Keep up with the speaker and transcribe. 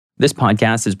This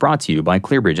podcast is brought to you by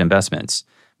ClearBridge Investments.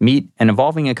 Meet an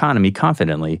evolving economy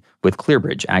confidently with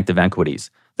ClearBridge Active Equities,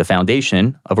 the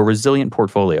foundation of a resilient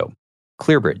portfolio.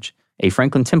 ClearBridge, a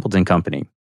Franklin Templeton company.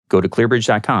 Go to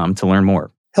clearbridge.com to learn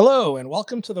more. Hello, and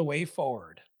welcome to The Way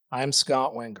Forward. I'm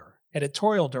Scott Wenger,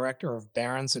 Editorial Director of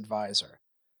Barron's Advisor.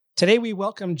 Today we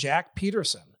welcome Jack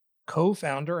Peterson,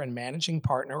 co-founder and managing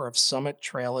partner of Summit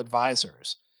Trail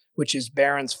Advisors, which is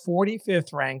Barron's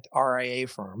 45th ranked RIA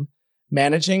firm,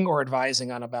 managing or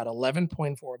advising on about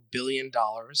 $11.4 billion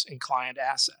in client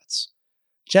assets.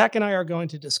 Jack and I are going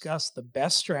to discuss the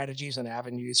best strategies and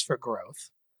avenues for growth,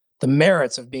 the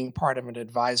merits of being part of an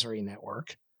advisory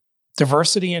network,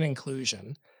 diversity and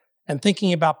inclusion, and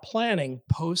thinking about planning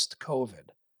post-COVID.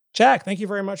 Jack, thank you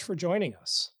very much for joining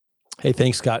us. Hey,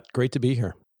 thanks, Scott. Great to be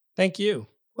here. Thank you.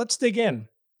 Let's dig in.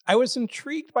 I was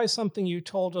intrigued by something you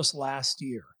told us last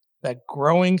year, that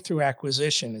growing through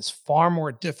acquisition is far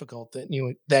more difficult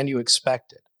than you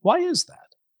expected. Why is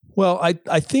that? Well,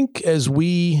 I think as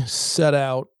we set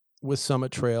out with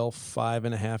Summit Trail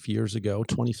 5.5 years ago,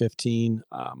 2015,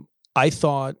 I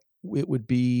thought it would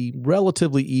be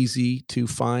relatively easy to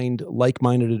find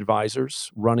like-minded advisors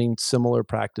running similar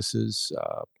practices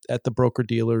at the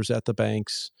broker-dealers, at the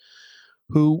banks,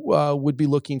 who would be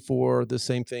looking for the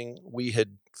same thing we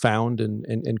had found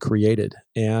and created.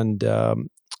 And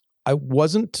I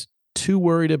wasn't too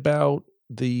worried about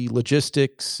the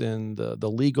logistics and the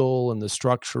legal and the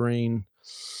structuring.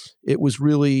 It was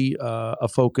really a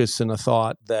focus and a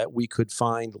thought that we could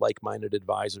find like-minded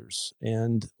advisors.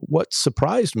 And what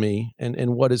surprised me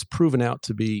and what has proven out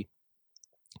to be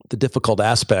the difficult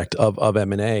aspect of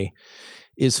M&A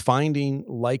is finding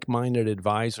like-minded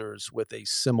advisors with a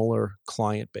similar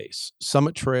client base.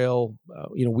 Summit Trail,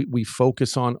 we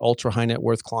focus on ultra high net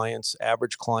worth clients,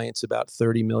 average clients about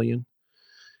 30 million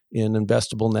in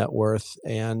investable net worth.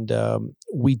 And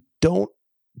we don't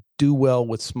do well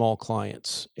with small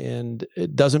clients. And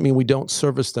it doesn't mean we don't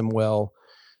service them well.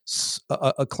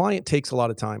 A client takes a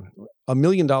lot of time. $1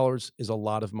 million is a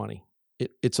lot of money.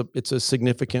 It's a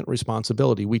significant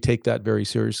responsibility. We take that very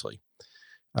seriously.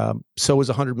 So is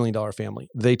a $100 million family.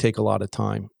 They take a lot of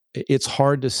time. It's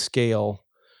hard to scale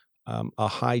a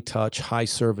high touch, high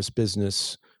service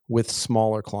business with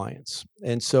smaller clients.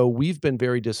 And so we've been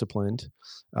very disciplined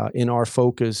in our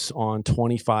focus on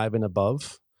 25 and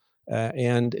above.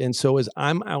 And so as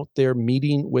I'm out there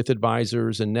meeting with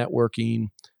advisors and networking,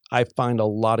 I find a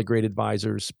lot of great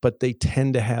advisors, but they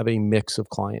tend to have a mix of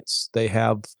clients. They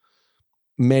have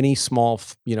many small,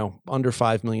 under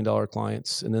 $5 million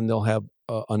clients, and then they'll have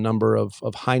a number of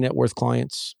high net worth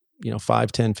clients,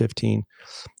 5, 10, 15,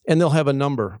 and they'll have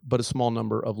a small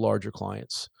number of larger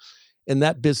clients. And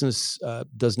that business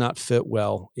does not fit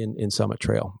well in Summit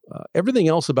Trail. Everything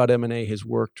else about M&A has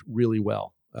worked really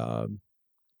well.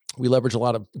 We leverage a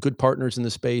lot of good partners in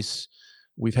the space.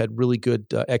 We've had really good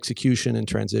execution and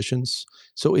transitions.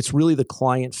 So it's really the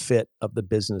client fit of the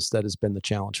business that has been the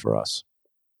challenge for us.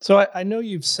 So I know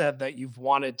you've said that you've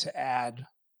wanted to add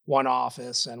one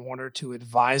office and one or two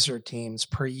advisor teams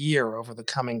per year over the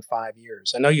coming 5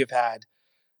 years. I know you've had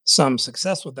some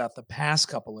success with that the past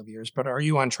couple of years, but are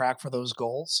you on track for those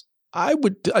goals? I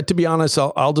would, to be honest,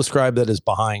 I'll describe that as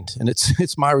behind, and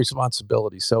it's my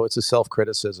responsibility. So it's a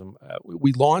self-criticism.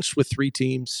 We launched with 3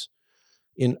 teams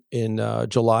in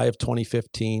July of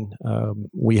 2015.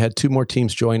 We had 2 more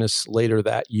teams join us later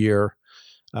that year.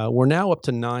 We're now up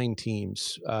to 9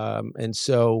 teams, and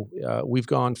so we've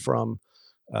gone from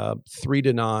 3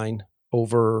 to 9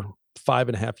 over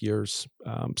 5.5 years.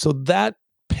 So that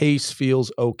pace feels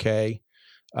okay.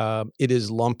 It is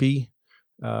lumpy.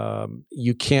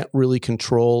 You can't really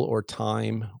control or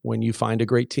time when you find a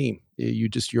great team.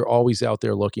 You're always out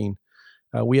there looking.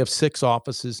 We have 6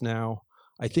 offices now.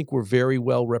 I think we're very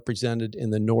well represented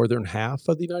in the northern half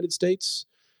of the United States,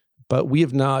 but we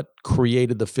have not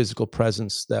created the physical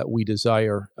presence that we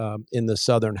desire in the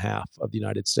southern half of the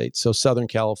United States. So Southern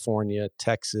California,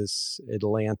 Texas,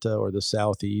 Atlanta, or the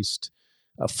Southeast,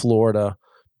 Florida,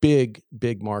 big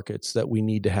markets that we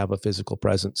need to have a physical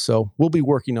presence. So we'll be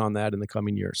working on that in the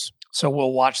coming years. So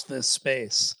we'll watch this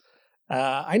space.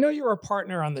 I know you're a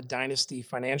partner on the Dynasty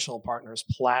Financial Partners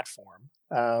platform.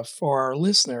 For our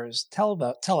listeners, tell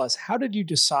us, how did you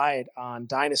decide on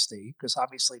Dynasty? Because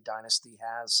obviously Dynasty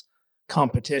has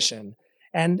competition.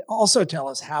 And also tell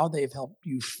us how they've helped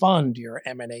you fund your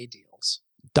M&A deals.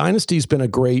 Dynasty's been a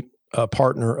great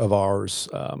partner of ours.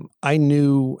 I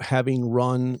knew, having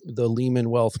run the Lehman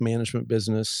Wealth Management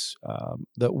business,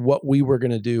 that what we were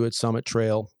going to do at Summit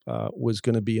Trail was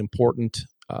going to be important.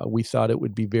 We thought it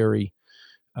would be very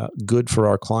good for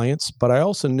our clients, but I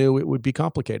also knew it would be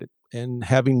complicated. And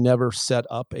having never set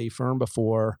up a firm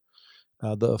before,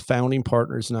 the founding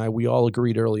partners and I, we all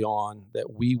agreed early on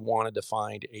that we wanted to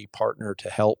find a partner to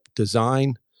help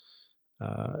design,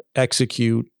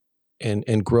 execute,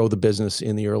 and grow the business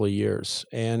in the early years.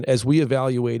 And as we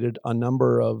evaluated a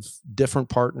number of different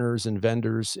partners and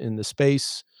vendors in the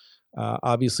space,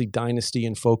 obviously Dynasty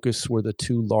and Focus were the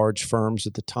two large firms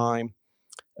at the time.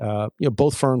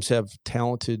 Both firms have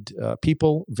talented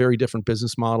people, very different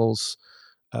business models.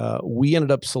 We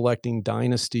ended up selecting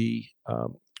Dynasty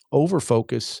over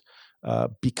Focus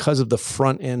because of the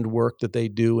front end work that they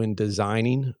do in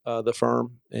designing the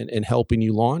firm and helping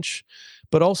you launch.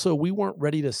 But also, we weren't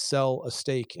ready to sell a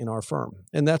stake in our firm.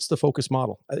 And that's the Focus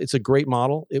model. It's a great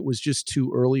model. It was just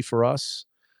too early for us.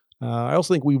 I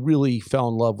also think we really fell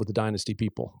in love with the Dynasty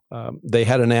people. They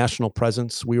had a national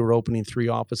presence. We were opening 3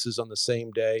 offices on the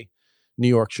same day: New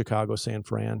York, Chicago, San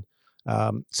Fran.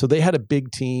 So they had a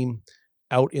big team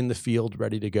out in the field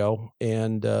ready to go.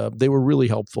 And they were really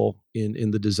helpful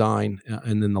in the design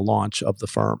and in the launch of the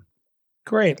firm.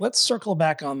 Great. Let's circle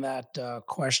back on that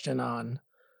question on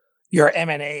your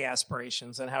M&A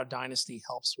aspirations and how Dynasty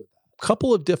helps with that.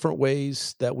 Couple of different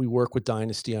ways that we work with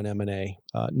Dynasty on M&A.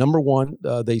 Number one,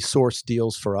 they source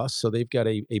deals for us. So they've got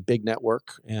a big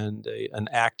network and an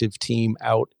active team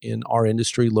out in our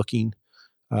industry looking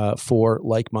for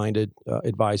like-minded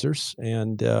advisors.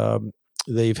 And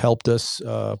they've helped us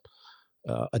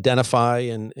identify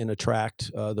and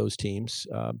attract those teams.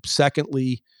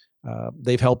 Secondly,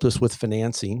 they've helped us with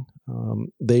financing.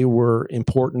 They were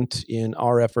important in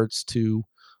our efforts to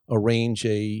arrange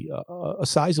a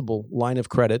sizable line of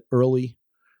credit early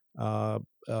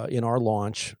in our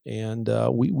launch. And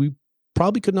we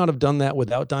probably could not have done that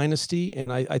without Dynasty.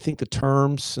 And I think the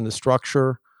terms and the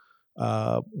structure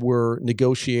were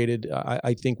negotiated,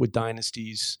 I think, with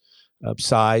Dynasty's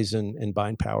size and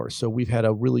buying power. So we've had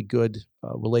a really good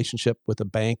relationship with the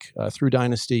bank through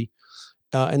Dynasty.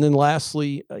 And then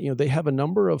lastly, they have a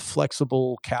number of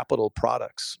flexible capital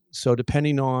products. So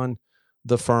depending on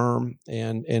the firm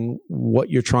and what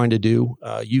you're trying to do,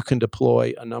 you can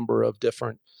deploy a number of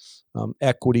different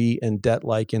equity and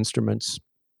debt-like instruments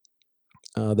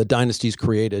that Dynasty's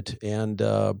created. And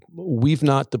we've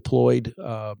not deployed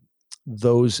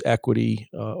those equity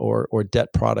or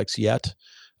debt products yet.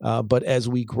 But as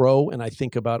we grow and I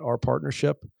think about our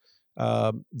partnership,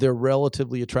 they're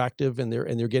relatively attractive and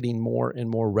they're getting more and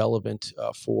more relevant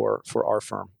for our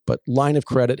firm. But line of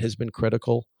credit has been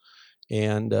critical,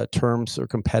 and terms are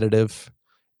competitive,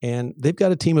 and they've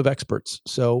got a team of experts.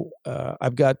 So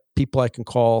I've got people I can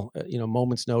call,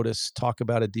 moment's notice, talk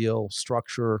about a deal,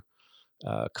 structure,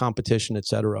 competition, et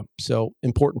cetera. So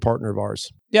important partner of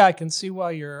ours. Yeah, I can see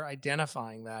why you're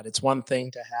identifying that. It's one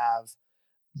thing to have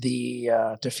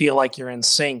to feel like you're in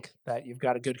sync, that you've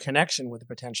got a good connection with a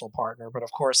potential partner. But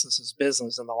of course, this is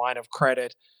business, and the line of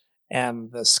credit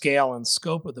and the scale and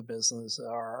scope of the business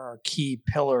are key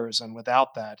pillars. And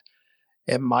without that,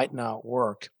 it might not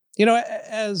work.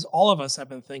 As all of us have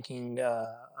been thinking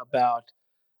about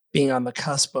being on the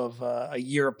cusp of a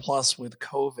year plus with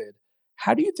COVID,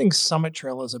 how do you think Summit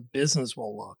Trail as a business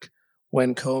will look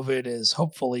when COVID is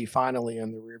hopefully finally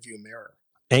in the rearview mirror?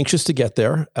 Anxious to get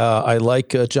there. I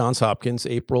like Johns Hopkins,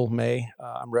 April, May.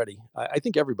 I'm ready. I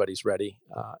think everybody's ready,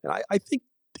 and I think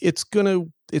it's gonna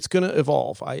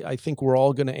evolve. I think we're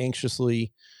all gonna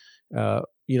anxiously,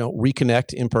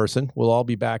 reconnect in person. We'll all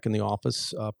be back in the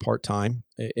office part time,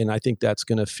 and I think that's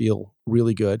gonna feel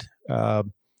really good.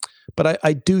 But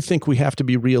I do think we have to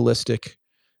be realistic.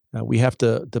 We have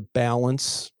to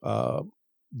balance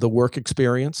the work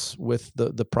experience with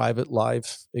the private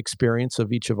life experience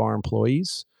of each of our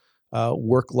employees.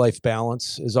 Work-life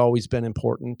balance has always been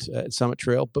important at Summit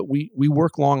Trail, but we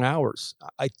work long hours.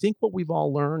 I think what we've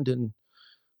all learned in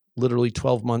literally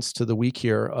 12 months to the week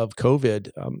here of COVID,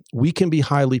 we can be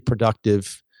highly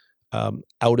productive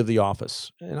out of the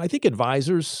office. And I think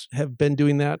advisors have been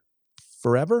doing that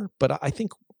forever, but I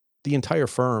think the entire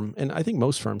firm, and I think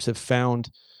most firms, have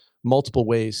found multiple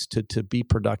ways to be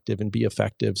productive and be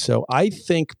effective. So I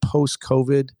think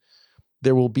post-COVID,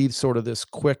 there will be sort of this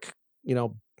quick,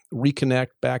 reconnect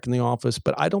back in the office,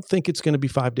 but I don't think it's going to be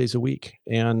 5 days a week.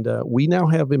 And we now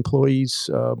have employees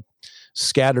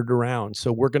scattered around.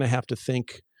 So we're going to have to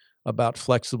think about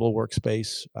flexible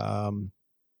workspace.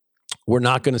 We're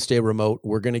not going to stay remote.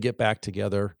 We're going to get back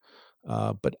together.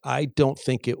 But I don't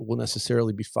think it will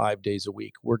necessarily be 5 days a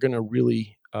week. We're going to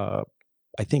really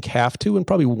I think have to and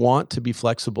probably want to be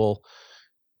flexible.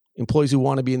 Employees who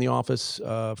want to be in the office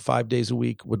 5 days a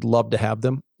week would love to have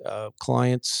them.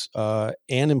 Clients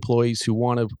and employees who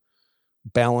want to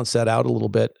balance that out a little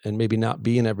bit and maybe not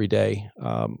be in every day,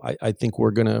 I think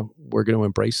we're gonna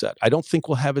embrace that. I don't think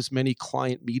we'll have as many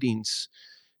client meetings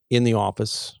in the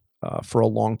office for a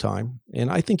long time,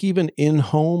 and I think even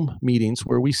in-home meetings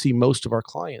where we see most of our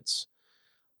clients,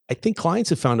 I think clients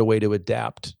have found a way to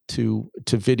adapt to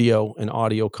video and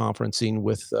audio conferencing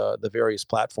with the various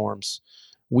platforms.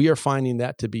 We are finding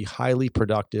that to be highly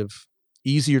productive,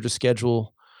 easier to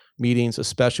schedule meetings,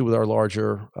 especially with our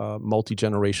larger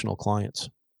multi-generational clients.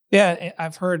 Yeah,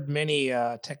 I've heard many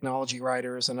technology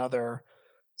writers and other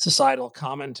societal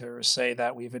commenters say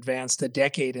that we've advanced a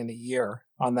decade in a year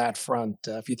on that front.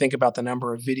 If you think about the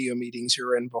number of video meetings you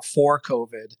were in before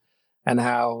COVID and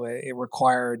how it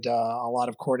required a lot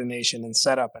of coordination and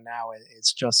setup, and now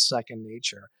it's just second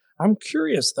nature. I'm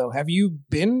curious though, have you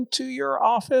been to your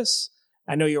office?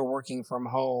 I know you're working from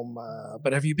home,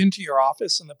 but have you been to your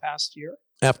office in the past year?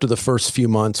 After the first few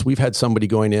months, we've had somebody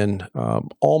going in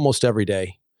almost every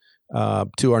day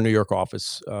to our New York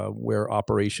office, where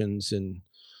operations and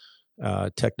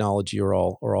technology are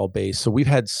all based. So we've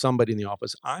had somebody in the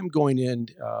office. I'm going in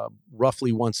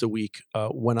roughly once a week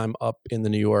when I'm up in the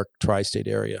New York tri-state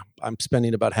area. I'm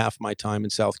spending about half my time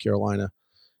in South Carolina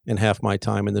and half my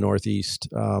time in the Northeast.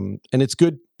 And it's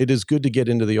good. It is good to get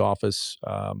into the office.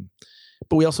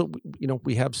 But we also,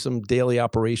 we have some daily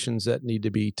operations that need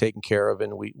to be taken care of,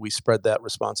 and we spread that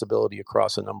responsibility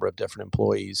across a number of different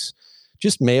employees.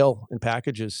 Just mail and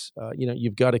packages,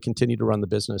 you've got to continue to run the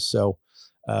business. So,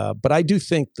 but I do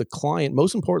think the client,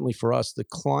 most importantly for us, the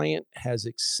client has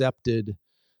accepted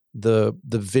the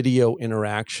video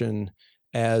interaction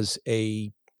as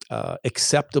a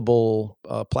acceptable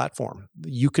platform.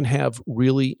 You can have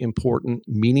really important,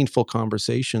 meaningful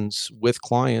conversations with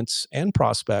clients and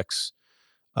prospects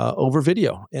over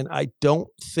video. And I don't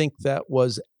think that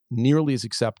was nearly as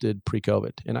accepted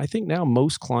pre-COVID. And I think now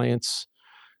most clients,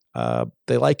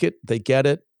 they like it, they get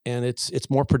it, and it's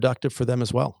more productive for them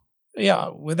as well. Yeah,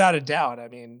 without a doubt. I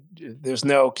mean, there's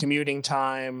no commuting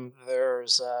time.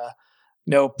 There's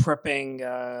no prepping,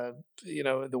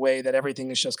 the way that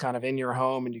everything is just kind of in your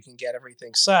home and you can get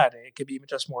everything set. It could be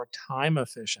just more time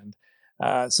efficient.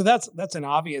 So that's an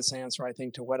obvious answer, I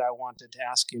think, to what I wanted to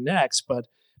ask you next. But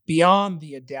beyond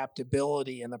the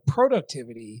adaptability and the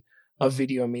productivity of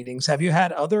video meetings, have you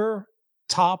had other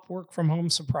top work from home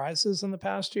surprises in the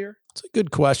past year? It's a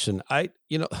good question.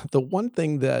 The one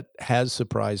thing that has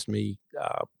surprised me,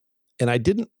 and I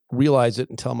didn't realize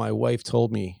it until my wife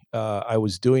told me I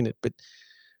was doing it, but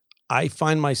I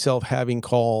find myself having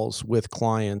calls with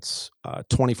clients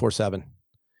 24/7.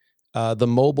 The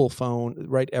mobile phone,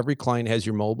 right? Every client has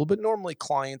your mobile, but normally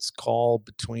clients call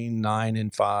between 9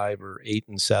 and 5 or 8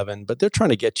 and 7, but they're trying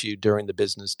to get you during the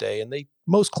business day. And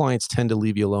most clients tend to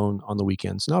leave you alone on the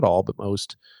weekends. Not all, but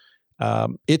most.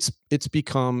 It's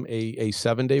become a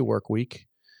 7-day work week,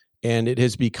 and it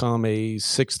has become a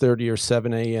 6:30 or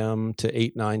 7 a.m. to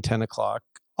 8, 9, 10 o'clock.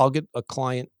 I'll get a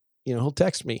client, he'll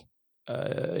text me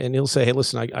and he'll say, "Hey,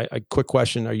 listen, I quick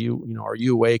question. Are you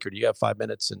awake, or do you have 5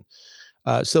 minutes?" And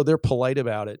so they're polite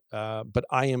about it, but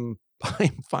I'm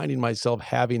finding myself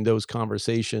having those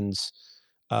conversations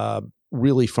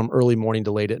really from early morning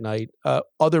to late at night.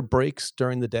 Other breaks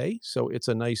during the day, so it's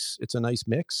a nice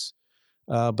mix.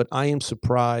 But I am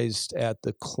surprised at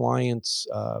the client's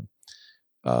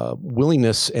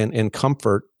willingness and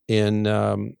comfort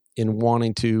in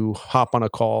wanting to hop on a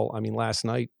call. I mean, last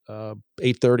night,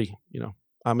 8:30,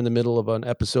 I'm in the middle of an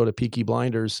episode of Peaky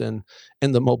Blinders, and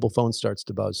the mobile phone starts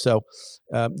to buzz. So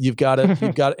you've got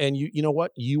to, and you know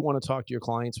what? You want to talk to your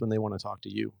clients when they want to talk to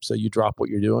you. So you drop what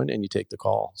you're doing and you take the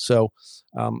call. So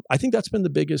I think that's been the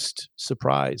biggest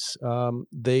surprise.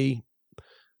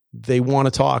 They want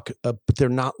to talk, but they're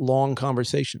not long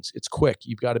conversations. It's quick.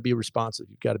 You've got to be responsive.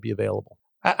 You've got to be available.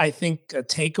 I think a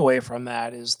takeaway from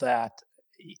that is that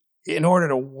in order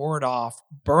to ward off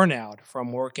burnout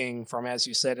from working from, as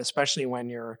you said, especially when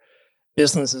your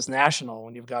business is national,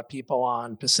 when you've got people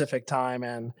on Pacific time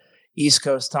and East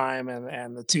Coast time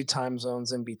and the two time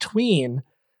zones in between,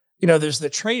 there's the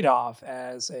trade-off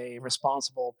as a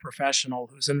responsible professional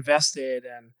who's invested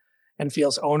and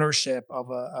feels ownership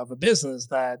of a business,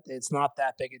 that it's not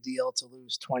that big a deal to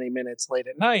lose 20 minutes late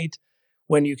at night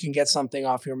when you can get something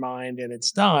off your mind and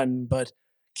it's done. But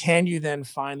can you then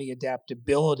find the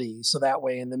adaptability so that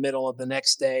way in the middle of the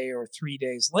next day or 3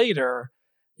 days later,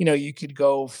 you could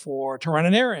go to run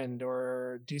an errand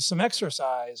or do some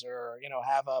exercise or,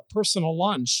 have a personal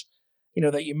lunch,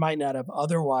 that you might not have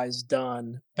otherwise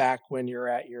done back when you're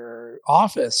at your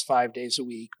office 5 days a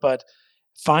week. But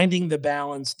finding the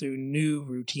balance through new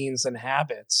routines and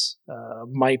habits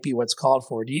might be what's called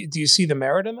for. Do you see the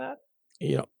merit in that?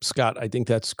 Scott, I think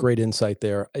that's great insight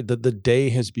there. The day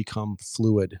has become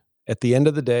fluid. At the end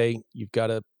of the day, you've got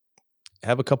to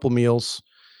have a couple meals.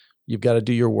 You've got to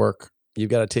do your work. You've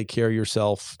got to take care of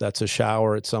yourself. That's a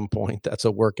shower at some point. That's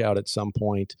a workout at some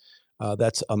point.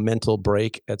 That's a mental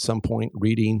break at some point,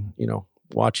 reading,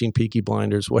 watching Peaky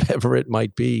Blinders, whatever it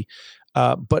might be.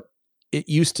 But it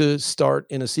used to start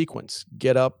in a sequence: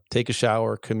 get up, take a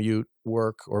shower, commute,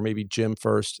 work, or maybe gym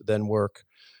first, then work,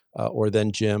 or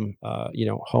then gym,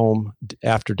 home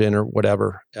after dinner,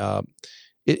 whatever.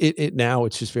 Now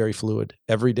it's just very fluid.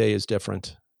 Every day is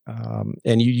different.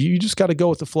 And you just got to go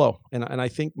with the flow. And I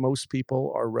think most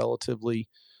people are relatively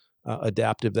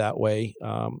adaptive that way.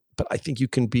 But I think you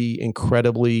can be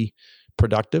incredibly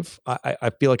productive.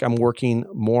 I feel like I'm working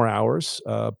more hours,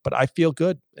 but I feel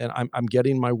good, and I'm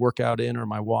getting my workout in or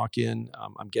my walk in.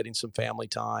 I'm getting some family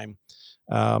time.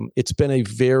 It's been a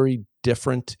very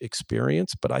different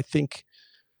experience, but I think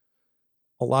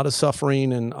a lot of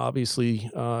suffering and obviously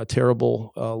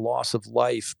terrible loss of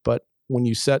life. But when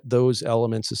you set those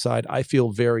elements aside, I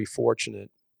feel very fortunate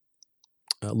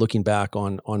looking back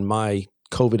on my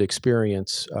COVID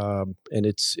experience, and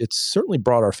it's certainly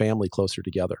brought our family closer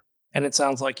together. And it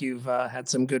sounds like you've had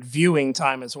some good viewing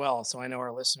time as well. So I know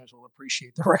our listeners will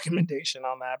appreciate the recommendation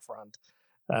on that front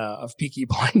of Peaky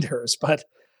Blinders. But,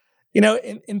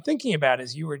 in thinking about it,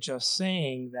 as you were just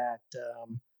saying that,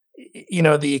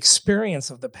 the experience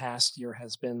of the past year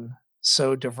has been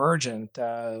so divergent.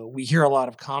 We hear a lot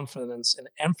of confidence in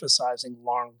emphasizing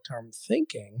long-term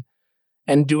thinking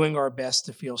and doing our best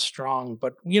to feel strong.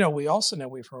 But, we also know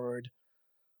we've heard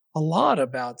a lot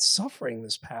about suffering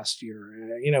this past year.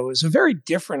 It was a very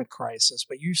different crisis,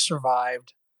 but you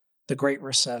survived the Great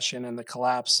Recession and the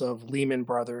collapse of Lehman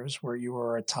Brothers, where you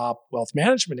were a top wealth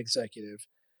management executive.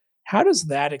 How does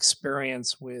that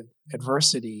experience with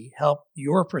adversity help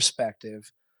your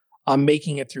perspective on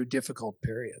making it through difficult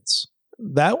periods?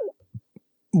 That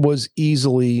was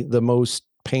easily the most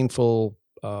painful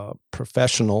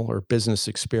professional or business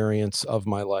experience of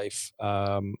my life.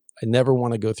 I never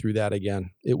want to go through that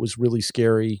again. It was really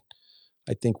scary.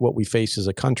 I think what we face as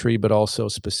a country, but also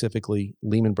specifically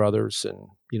Lehman Brothers. And,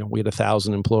 we had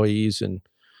 1,000 employees and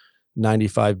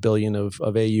 95 billion of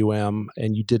AUM,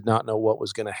 and you did not know what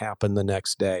was going to happen the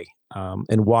next day.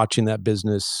 And watching that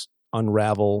business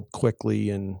unravel quickly,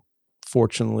 and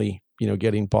fortunately,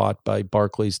 getting bought by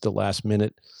Barclays the last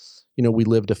minute, we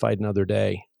lived to fight another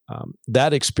day.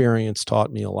 That experience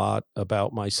taught me a lot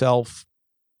about myself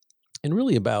and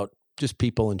really about just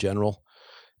people in general.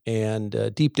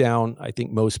 And deep down, I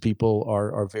think most people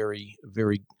are very,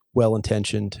 very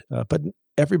well-intentioned, but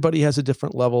everybody has a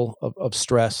different level of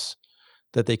stress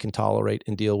that they can tolerate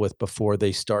and deal with before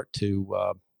they start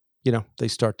to,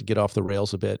 get off the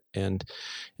rails a bit and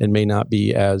may not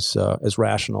be as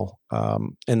rational.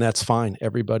 And that's fine.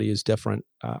 Everybody is different.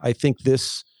 I think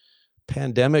this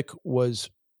pandemic was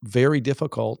very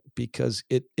difficult because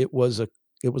it was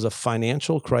a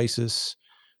financial crisis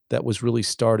that was really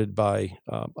started by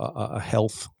a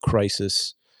health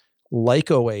crisis. Like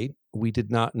 '08, we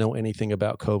did not know anything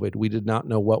about COVID. We did not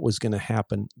know what was going to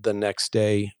happen the next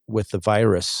day with the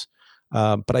virus.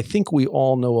 But I think we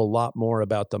all know a lot more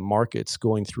about the markets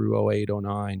going through '08,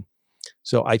 '09.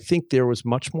 So I think there was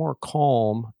much more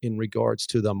calm in regards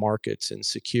to the markets and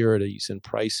securities and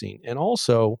pricing, and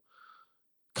also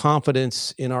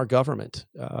confidence in our government.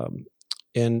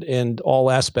 And all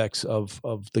aspects of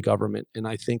the government. And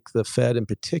I think the Fed in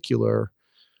particular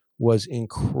was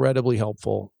incredibly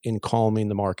helpful in calming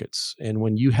the markets. And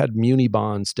when you had muni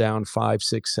bonds down 5,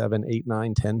 6, 7, 8,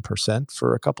 9, 10%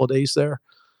 for a couple of days there,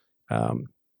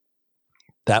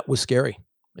 that was scary.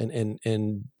 And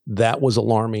that was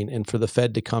alarming. And for the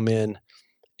Fed to come in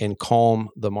and calm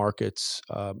the markets,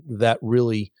 that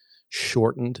really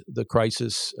shortened the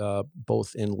crisis,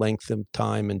 both in length of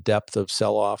time and depth of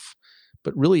sell-off.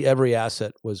 But really, every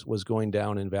asset was going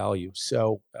down in value.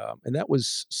 So, and that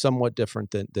was somewhat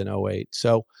different than '08.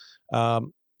 So,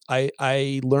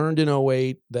 I learned in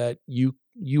 '08 that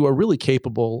you are really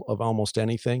capable of almost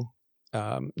anything.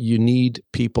 You need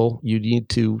people. You need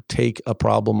to take a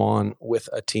problem on with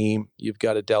a team. You've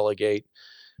got to delegate,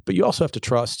 but you also have to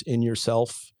trust in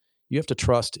yourself. You have to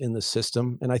trust in the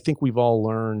system. And I think we've all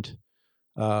learned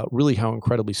really how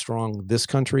incredibly strong this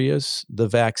country is. The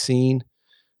vaccine.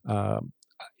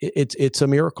 It's a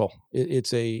miracle.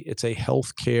 It's a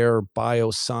healthcare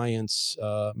bioscience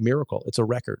miracle. It's a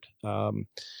record.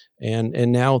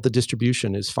 And now the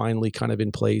distribution is finally kind of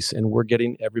in place, and we're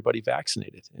getting everybody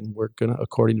vaccinated. And we're gonna,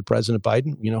 according to President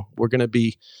Biden, we're gonna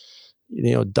be,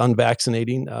 done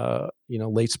vaccinating,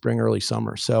 late spring, early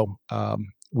summer. So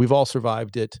we've all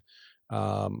survived it.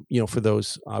 For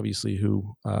those obviously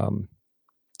who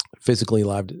physically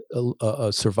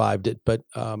survived it. But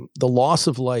the loss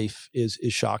of life is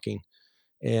shocking.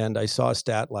 And I saw a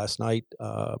stat last night.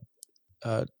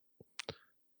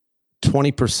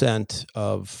 20%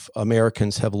 of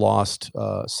Americans have lost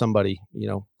somebody,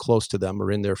 close to them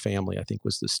or in their family, I think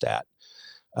was the stat.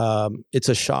 It's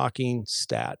a shocking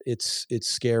stat. It's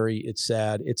scary. It's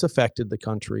sad. It's affected the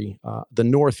country. The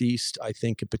Northeast, I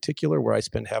think in particular, where I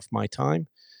spend half my time,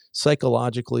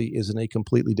 psychologically is in a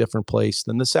completely different place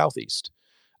than the Southeast.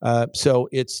 So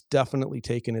it's definitely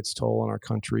taken its toll on our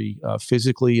country,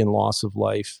 physically in loss of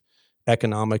life,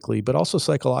 economically, but also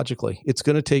psychologically. It's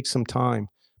going to take some time,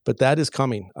 but that is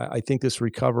coming. I think this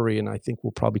recovery, and I think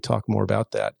we'll probably talk more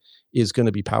about that, is going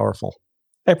to be powerful.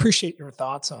 I appreciate your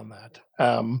thoughts on that.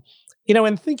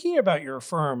 In thinking about your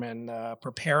firm and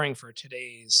preparing for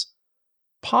today's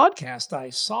podcast,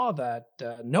 I saw that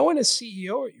no one is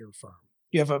CEO at your firm.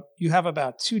 You have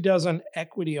about 24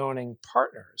 equity owning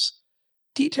partners.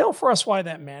 Detail for us why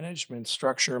that management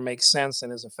structure makes sense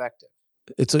and is effective.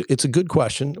 It's a good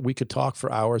question. We could talk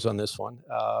for hours on this one,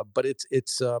 but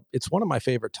it's one of my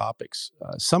favorite topics.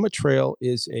 Summit Trail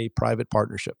is a private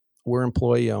partnership. We're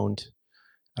employee owned.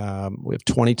 We have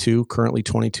currently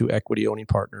 22 equity owning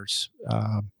partners.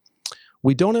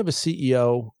 We don't have a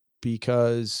CEO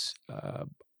because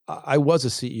I was a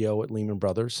CEO at Lehman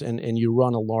Brothers, and you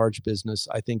run a large business,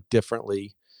 I think,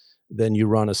 differently than you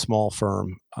run a small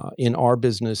firm. In our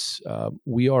business,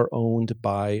 we are owned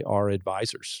by our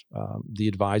advisors. The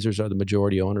advisors are the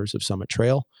majority owners of Summit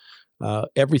Trail.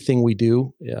 Everything we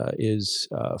do is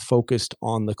focused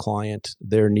on the client,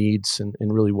 their needs, and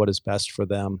really what is best for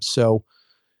them. So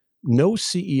no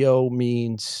CEO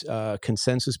means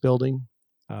consensus building.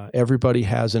 Everybody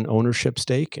has an ownership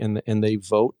stake, and they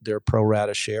vote their pro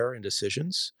rata share in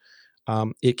decisions.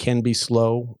 It can be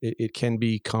slow. It can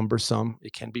be cumbersome.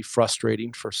 It can be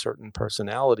frustrating for certain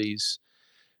personalities.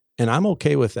 And I'm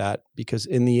okay with that because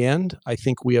in the end, I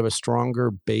think we have a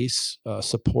stronger base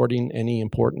supporting any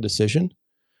important decision.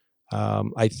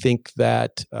 I think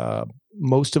that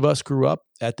most of us grew up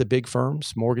at the big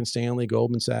firms, Morgan Stanley,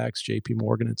 Goldman Sachs, JP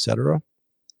Morgan, et cetera.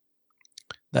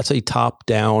 That's a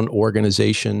top-down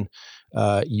organization.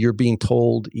 You're being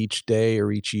told each day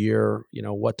or each year,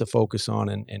 what to focus on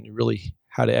and really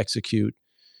how to execute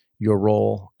your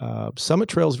role. Summit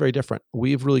Trail is very different.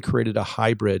 We've really created a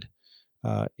hybrid.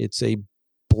 It's a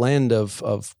blend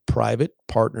of private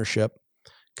partnership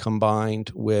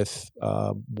combined with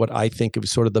what I think of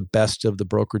sort of the best of the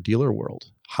broker-dealer world.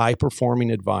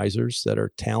 High-performing advisors that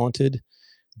are talented,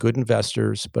 good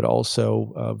investors, but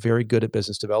also very good at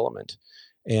business development.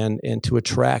 And to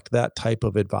attract that type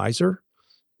of advisor,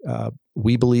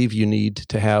 we believe you need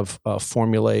to have a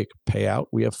formulaic payout.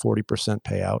 We have 40%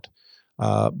 payout,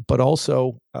 but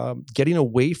also getting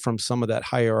away from some of that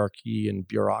hierarchy and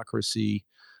bureaucracy,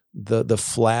 the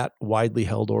flat, widely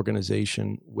held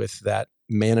organization with that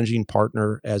managing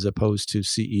partner as opposed to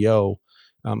CEO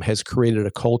has created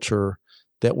a culture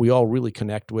that we all really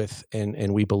connect with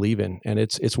and we believe in, and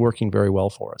it's working very well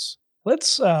for us.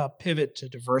 Let's pivot to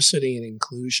diversity and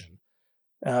inclusion.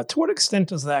 To what extent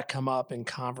does that come up in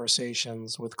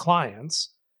conversations with clients?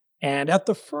 And at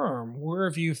the firm, where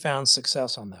have you found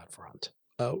success on that front?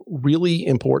 Really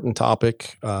important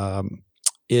topic.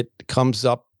 It comes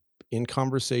up in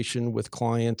conversation with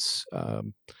clients.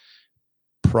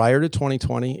 Prior to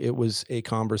 2020, it was a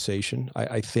conversation.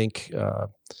 I think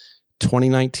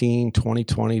 2019,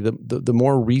 2020, the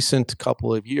more recent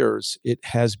couple of years, it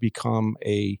has become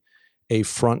a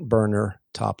front burner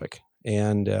topic.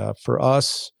 And for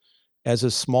us, as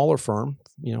a smaller firm,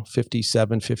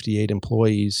 57, 58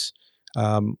 employees,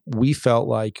 we felt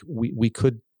like we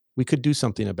could do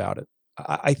something about it.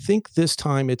 I think this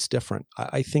time it's different.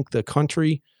 I think the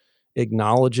country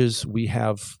acknowledges we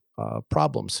have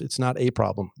problems. It's not a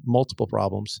problem, multiple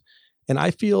problems. And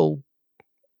I feel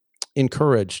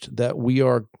encouraged that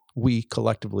we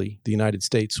collectively, the United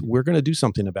States, we're going to do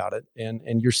something about it.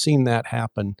 And you're seeing that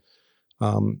happen.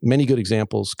 Many good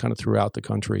examples kind of throughout the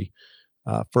country.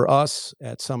 For us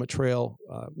at Summit Trail,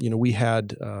 we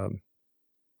had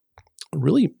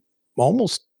really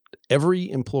almost every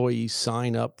employee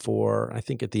sign up for, I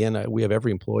think at the end, we have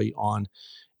every employee on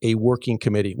a working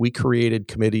committee. We created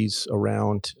committees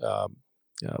around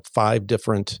 5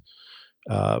 different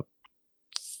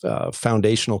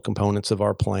foundational components of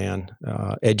our plan: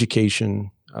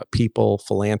 education, people,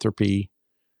 philanthropy,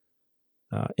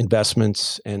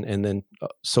 investments, and then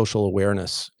social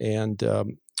awareness. And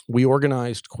we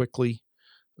organized quickly.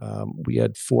 We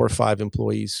had 4 or 5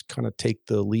 employees kind of take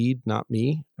the lead, not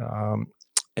me,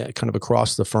 kind of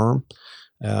across the firm.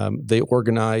 They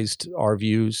organized our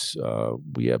views.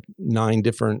 We have 9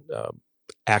 different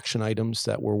action items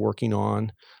that we're working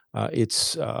on.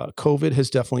 COVID has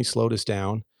definitely slowed us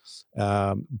down,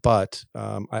 but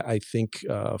I think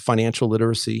financial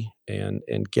literacy and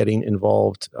getting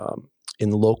involved in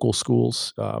the local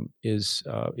schools is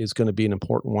going to be an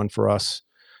important one for us.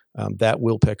 That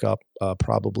will pick up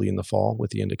probably in the fall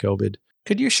with the end of COVID.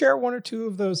 Could you share one or two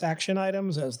of those action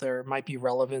items as there might be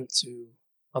relevant to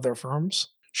other firms?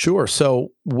 Sure. So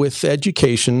with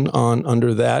education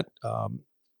under that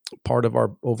part of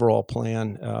our overall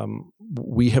plan,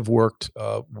 we have worked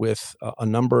with a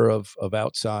number of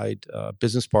outside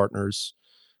business partners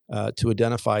to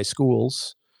identify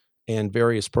schools and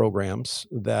various programs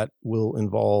that will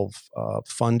involve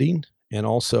funding and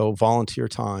also volunteer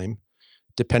time,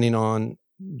 depending on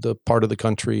the part of the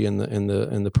country and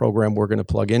the program we're going to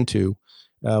plug into.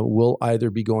 We'll either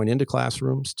be going into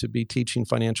classrooms to be teaching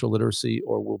financial literacy,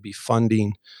 or we'll be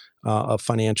funding a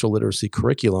financial literacy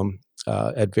curriculum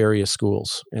at various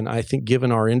schools. And I think,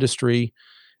 given our industry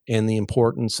and the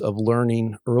importance of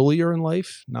learning earlier in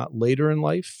life, not later in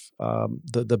life,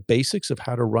 the basics of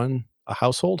how to run a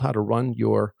household, how to run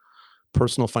your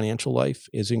personal financial life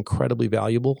is incredibly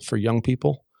valuable for young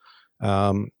people.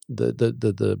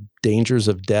 The dangers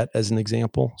of debt, as an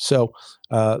example. So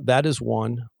that is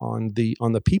one. On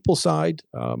the people side,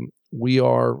 we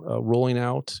are rolling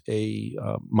out a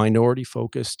minority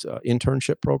focused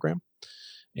internship program,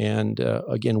 and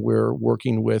again, we're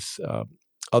working with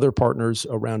other partners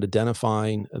around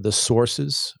identifying the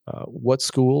sources, what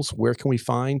schools, where can we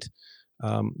find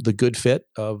the good fit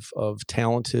of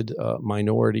talented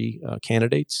minority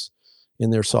candidates in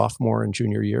their sophomore and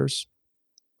junior years.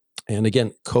 And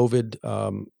again, COVID,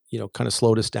 kind of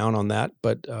slowed us down on that,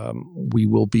 but we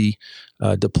will be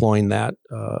deploying that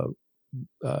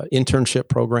internship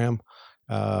program.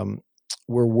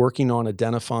 We're working on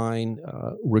identifying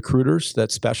recruiters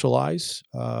that specialize.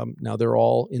 Now they're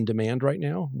all in demand right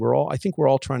now. I think we're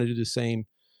all trying to do the same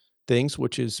things,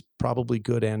 which is probably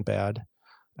good and bad.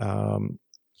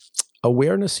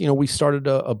 Awareness, we started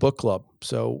a book club.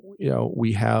 So,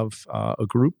 we have a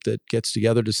group that gets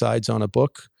together, decides on a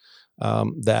book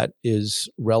that is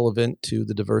relevant to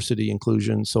the diversity,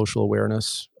 inclusion, social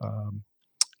awareness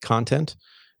content,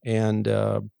 and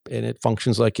it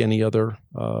functions like any other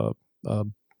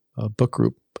book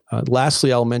group.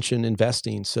 Lastly, I'll mention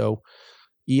investing. So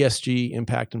ESG,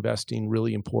 impact investing,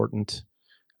 really important.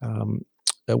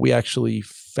 We actually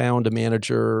found a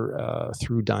manager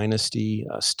through Dynasty,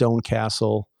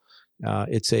 Stonecastle.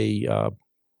 It's a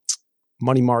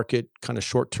money market kind of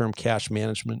short-term cash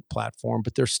management platform,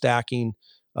 but they're stacking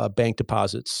bank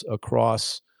deposits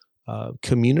across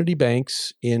community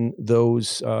banks in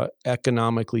those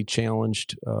economically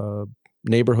challenged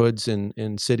neighborhoods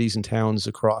and cities and towns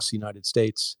across the United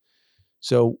States.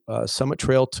 So Summit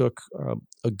Trail took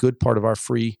a good part of our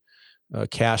free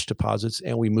cash deposits,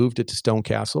 and we moved it to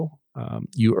Stonecastle.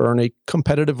 You earn a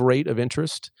competitive rate of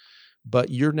interest, but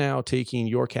you're now taking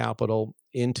your capital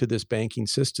into this banking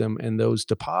system, and those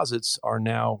deposits are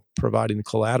now providing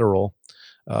collateral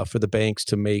for the banks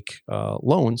to make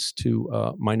loans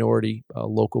to minority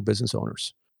local business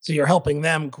owners. So you're helping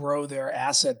them grow their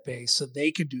asset base so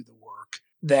they could do the work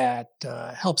that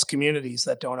helps communities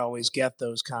that don't always get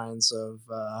those kinds of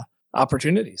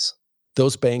opportunities.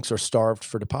 Those banks are starved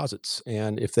for deposits,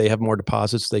 and if they have more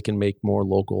deposits, they can make more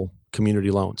local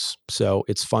community loans. So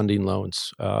it's funding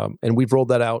loans, and we've rolled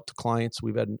that out to clients.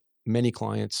 We've had many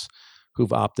clients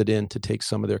who've opted in to take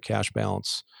some of their cash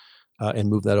balance and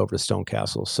move that over to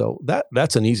Stonecastle. So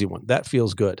that's an easy one. That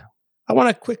feels good. I want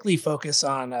to quickly focus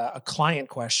on a client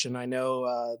question. I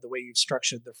know the way you've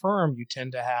structured the firm, you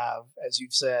tend to have, as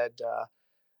you've said,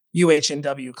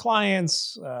 UHNW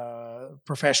clients,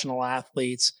 professional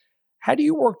athletes. How do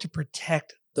you work to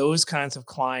protect those kinds of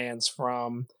clients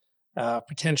from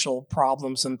potential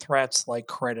problems and threats like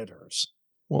creditors?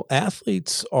 Well,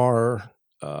 athletes are,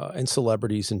 and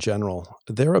celebrities in general,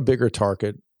 they're a bigger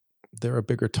target. They're a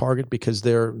bigger target because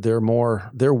their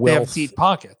wealth. They have deep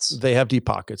pockets. They have deep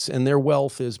pockets, and their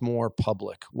wealth is more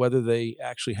public. Whether they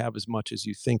actually have as much as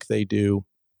you think they do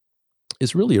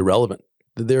is really irrelevant.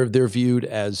 They're viewed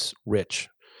as rich,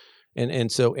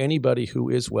 and so anybody who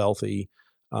is wealthy,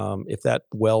 if that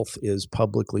wealth is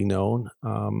publicly known,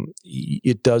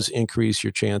 it does increase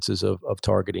your chances of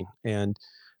targeting. And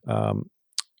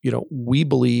we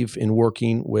believe in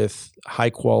working with high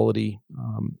quality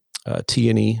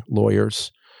T&E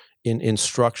lawyers in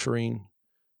structuring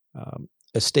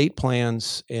estate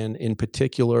plans, and in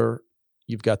particular,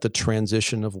 you've got the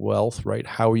transition of wealth, right?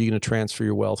 How are you going to transfer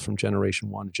your wealth from generation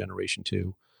one to generation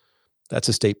two? That's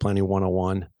estate planning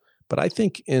 101. But I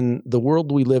think in the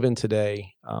world we live in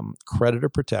today, creditor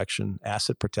protection,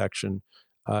 asset protection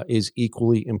is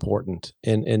equally important.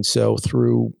 And so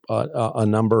through a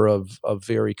number of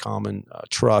very common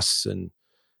trusts and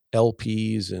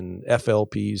LPs and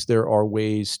FLPs, there are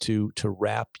ways to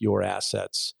wrap your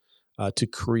assets to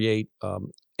create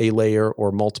a layer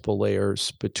or multiple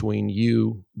layers between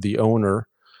you, the owner,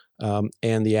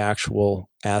 and the actual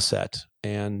asset.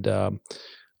 And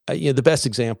the best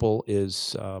example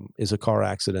is a car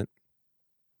accident.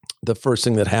 The first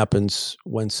thing that happens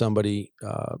when somebody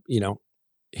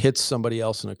hits somebody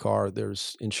else in a car,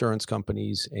 there's insurance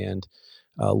companies and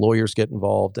lawyers get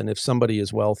involved. And if somebody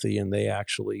is wealthy and they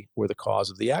actually were the cause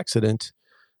of the accident,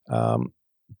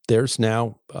 there's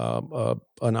now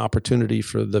an opportunity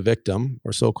for the victim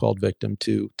or so-called victim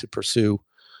to pursue,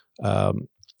 the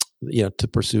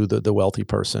wealthy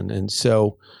person. And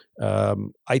so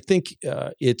I think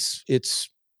I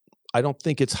don't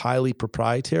think it's highly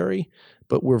proprietary,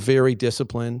 but we're very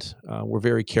disciplined. We're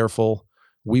very careful.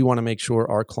 We want to make sure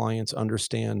our clients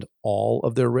understand all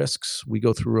of their risks. We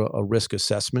go through a risk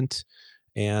assessment,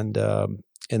 and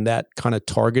that kind of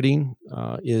targeting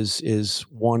is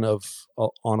one of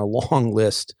on a long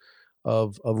list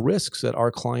of risks that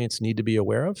our clients need to be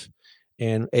aware of.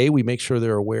 And we make sure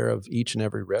they're aware of each and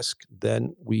every risk.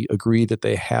 Then we agree that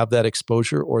they have that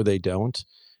exposure or they don't.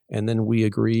 And then we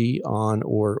agree on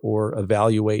or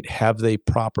evaluate, have they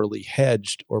properly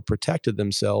hedged or protected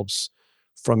themselves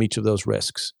from each of those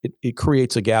risks. It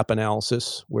creates a gap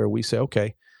analysis where we say,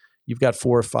 okay, you've got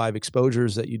 4 or 5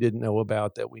 exposures that you didn't know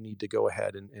about that we need to go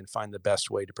ahead and find the best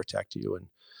way to protect you. And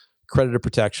creditor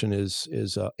protection is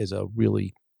a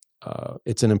really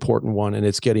it's an important one, and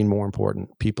it's getting more important.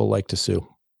 People like to sue.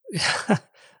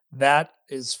 That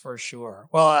is for sure.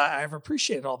 Well, I've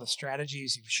appreciated all the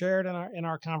strategies you've shared in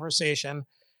our conversation.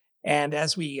 And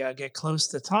as we get close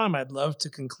to time, I'd love to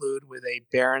conclude with a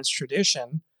Barron's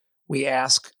tradition. We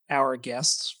ask our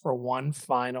guests for one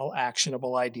final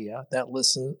actionable idea that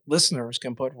listeners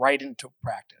can put right into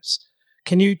practice.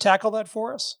 Can you tackle that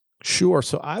for us? Sure.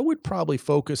 So I would probably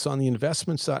focus on the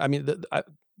investment side. I mean,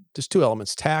 there's 2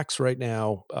 elements. Tax right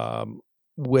now,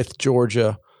 with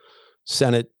Georgia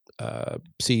Senate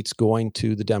seats going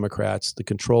to the Democrats, the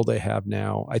control they have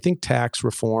now. I think tax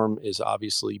reform is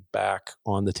obviously back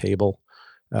on the table.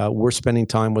 We're spending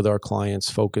time with our clients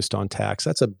focused on tax.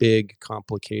 That's a big,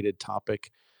 complicated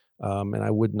topic. And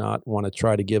I would not want to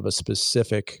try to give a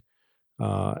specific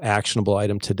actionable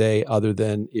item today, other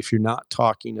than if you're not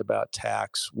talking about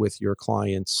tax with your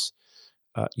clients,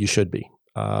 you should be.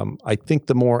 I think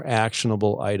the more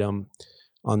actionable item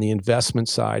on the investment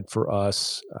side for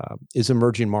us is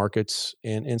emerging markets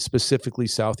and specifically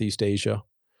Southeast Asia.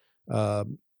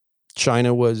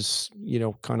 China was,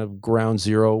 kind of ground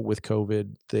zero with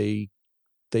COVID. They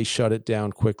shut it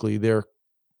down quickly. They're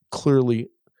clearly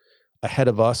ahead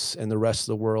of us and the rest of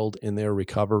the world in their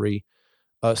recovery.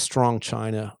 Strong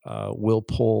China will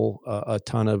pull a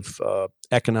ton of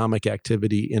economic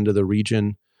activity into the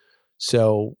region.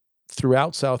 So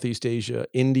throughout Southeast Asia,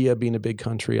 India being a big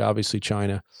country, obviously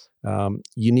China,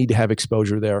 you need to have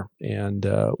exposure there. And,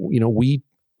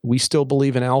 we still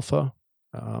believe in alpha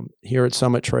here at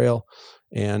Summit Trail.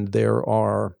 And there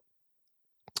are,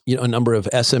 a number of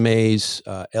SMAs,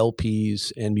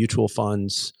 LPs, and mutual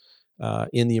funds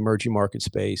in the emerging market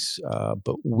space.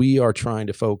 But we are trying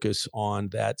to focus on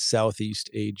that Southeast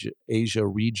Asia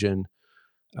region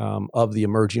of the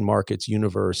emerging markets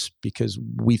universe, because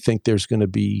we think there's going to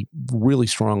be really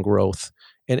strong growth,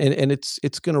 and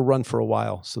it's going to run for a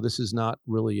while. So this is not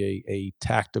really a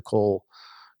tactical,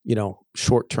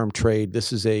 short-term trade.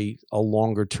 This is a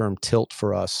longer-term tilt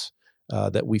for us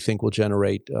that we think will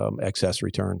generate excess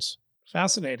returns.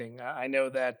 Fascinating. I know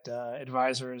that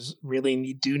advisors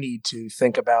really do need to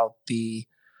think about the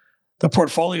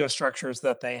portfolio structures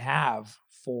that they have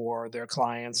for their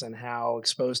clients and how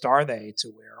exposed are they to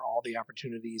where all the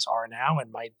opportunities are now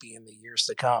and might be in the years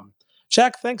to come.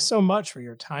 Jack, thanks so much for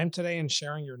your time today and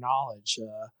sharing your knowledge.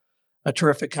 A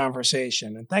terrific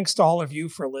conversation. And thanks to all of you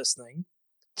for listening.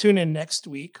 Tune in next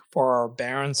week for our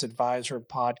Barron's Advisor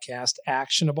podcast,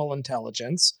 Actionable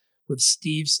Intelligence, with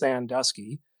Steve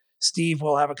Standusky. Steve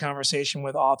will have a conversation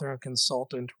with author and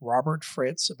consultant Robert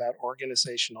Fritz about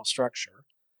organizational structure.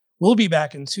 We'll be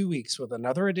back in 2 weeks with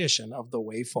another edition of The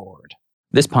Way Forward.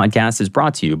 This podcast is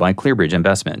brought to you by ClearBridge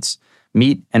Investments.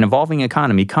 Meet an evolving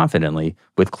economy confidently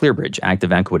with ClearBridge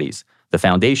Active Equities, the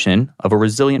foundation of a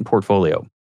resilient portfolio.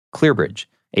 ClearBridge,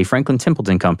 a Franklin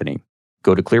Templeton company.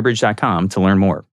 Go to clearbridge.com to learn more.